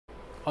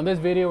On this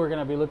video, we're going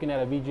to be looking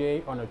at a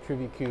BGA on a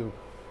TruView Cube.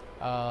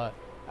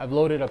 I've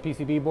loaded a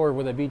PCB board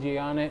with a BGA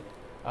on it.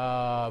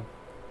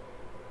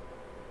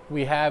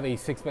 We have a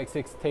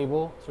 6x6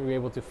 table, so we're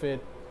able to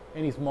fit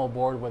any small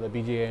board with a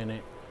BGA in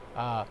it,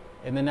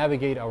 and then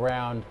navigate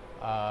around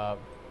to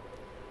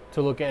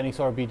look at any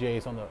sort of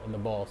BGAs on the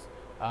balls.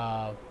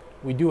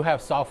 We do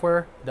have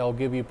software that will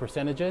give you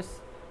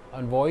percentages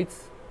on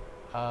voids.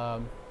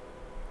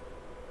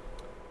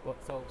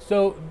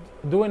 So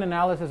doing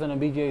analysis on a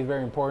BGA is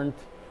very important,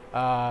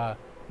 not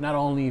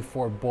only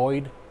for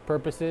void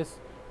purposes,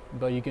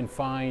 but you can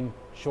find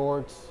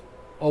shorts,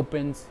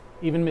 opens,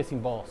 even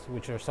missing balls,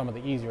 which are some of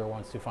the easier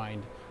ones to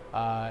find.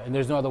 And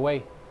there's no other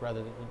way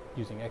rather than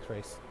using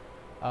x-rays.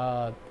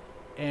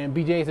 And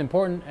BGA is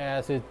important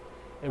as it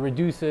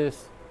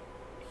reduces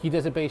heat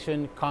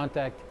dissipation,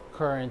 contact,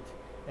 current,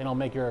 and it'll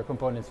make your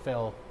components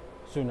fail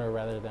sooner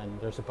rather than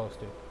they're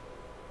supposed to.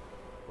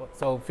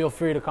 So feel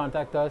free to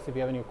contact us if you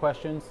have any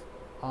questions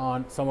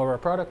on some of our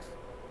products.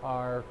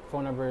 Our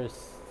phone number is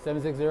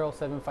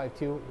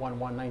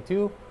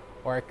 760-752-1192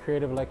 or at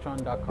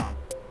creativeelectron.com.